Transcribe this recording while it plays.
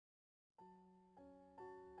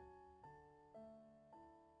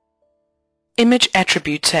Image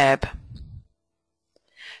Attribute tab.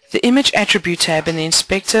 The Image Attribute tab in the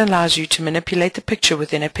Inspector allows you to manipulate the picture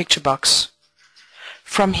within a picture box.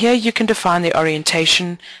 From here you can define the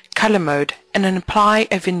orientation, color mode, and then apply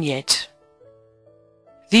a vignette.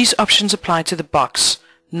 These options apply to the box,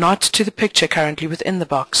 not to the picture currently within the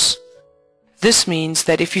box. This means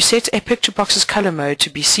that if you set a picture box's color mode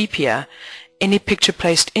to be sepia, any picture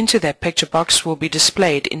placed into that picture box will be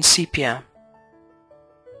displayed in sepia.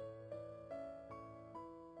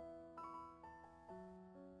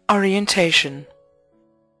 Orientation.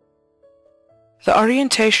 The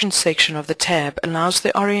Orientation section of the tab allows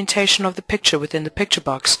the orientation of the picture within the picture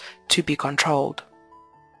box to be controlled.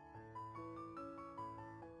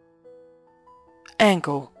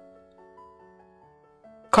 Angle.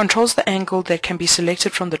 Controls the angle that can be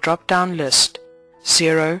selected from the drop-down list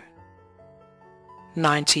 0,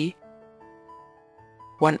 90,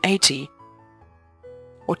 180,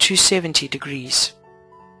 or 270 degrees.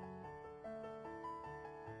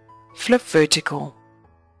 Flip vertical.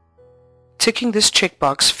 Ticking this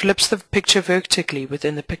checkbox flips the picture vertically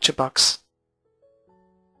within the picture box.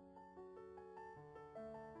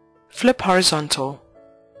 Flip horizontal.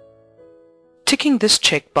 Ticking this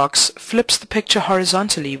checkbox flips the picture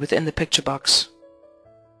horizontally within the picture box.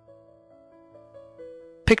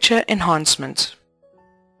 Picture enhancement.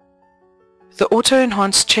 The Auto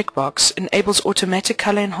Enhance checkbox enables automatic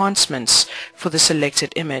color enhancements for the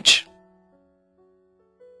selected image.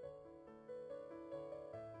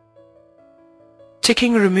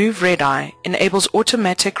 Ticking Remove Red Eye enables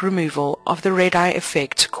automatic removal of the red eye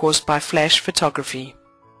effect caused by flash photography.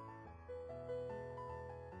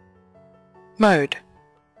 Mode.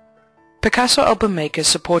 Picasso Album Maker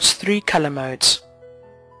supports 3 color modes: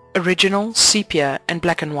 Original, Sepia, and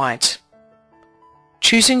Black and White.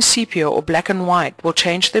 Choosing Sepia or Black and White will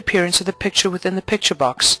change the appearance of the picture within the picture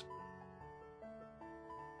box,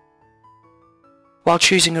 while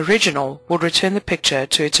choosing Original will return the picture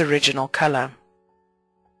to its original color.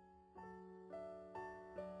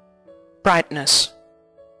 Brightness.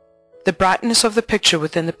 The brightness of the picture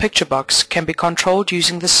within the picture box can be controlled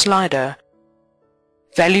using the slider.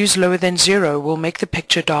 Values lower than 0 will make the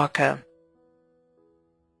picture darker,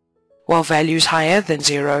 while values higher than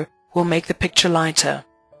 0 will make the picture lighter.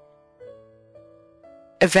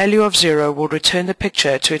 A value of 0 will return the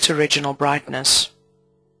picture to its original brightness.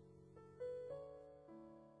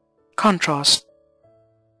 Contrast.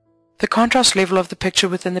 The contrast level of the picture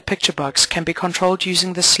within the picture box can be controlled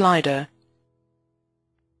using the slider.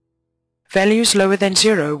 Values lower than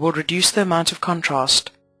 0 will reduce the amount of contrast,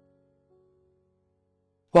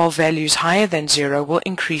 while values higher than 0 will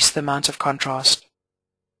increase the amount of contrast.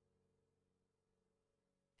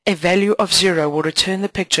 A value of 0 will return the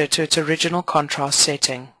picture to its original contrast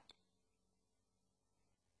setting.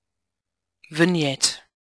 Vignette.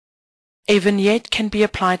 A vignette can be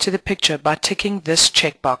applied to the picture by ticking this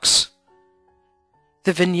checkbox.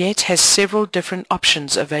 The vignette has several different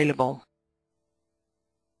options available.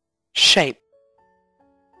 Shape.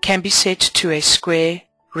 Can be set to a square,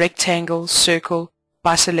 rectangle, circle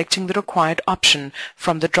by selecting the required option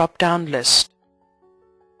from the drop-down list.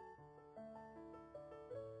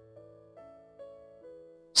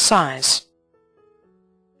 Size.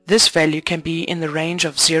 This value can be in the range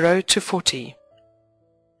of 0 to 40,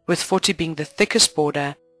 with 40 being the thickest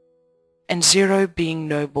border and 0 being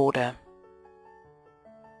no border.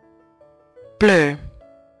 Blur.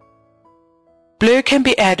 Blur can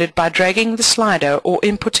be added by dragging the slider or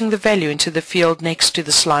inputting the value into the field next to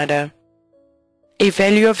the slider. A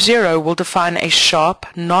value of 0 will define a sharp,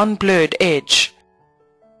 non-blurred edge.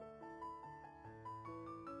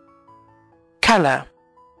 Color.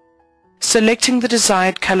 Selecting the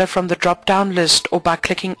desired color from the drop-down list or by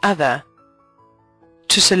clicking Other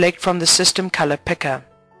to select from the system color picker.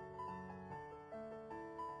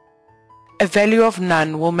 A value of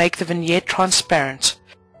none will make the vignette transparent,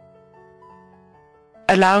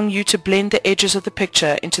 allowing you to blend the edges of the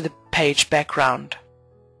picture into the page background.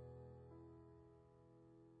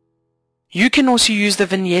 You can also use the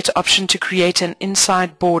vignette option to create an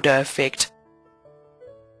inside border effect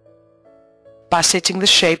by setting the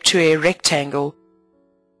shape to a rectangle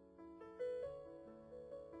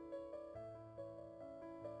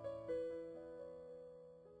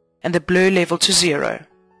and the blur level to 0.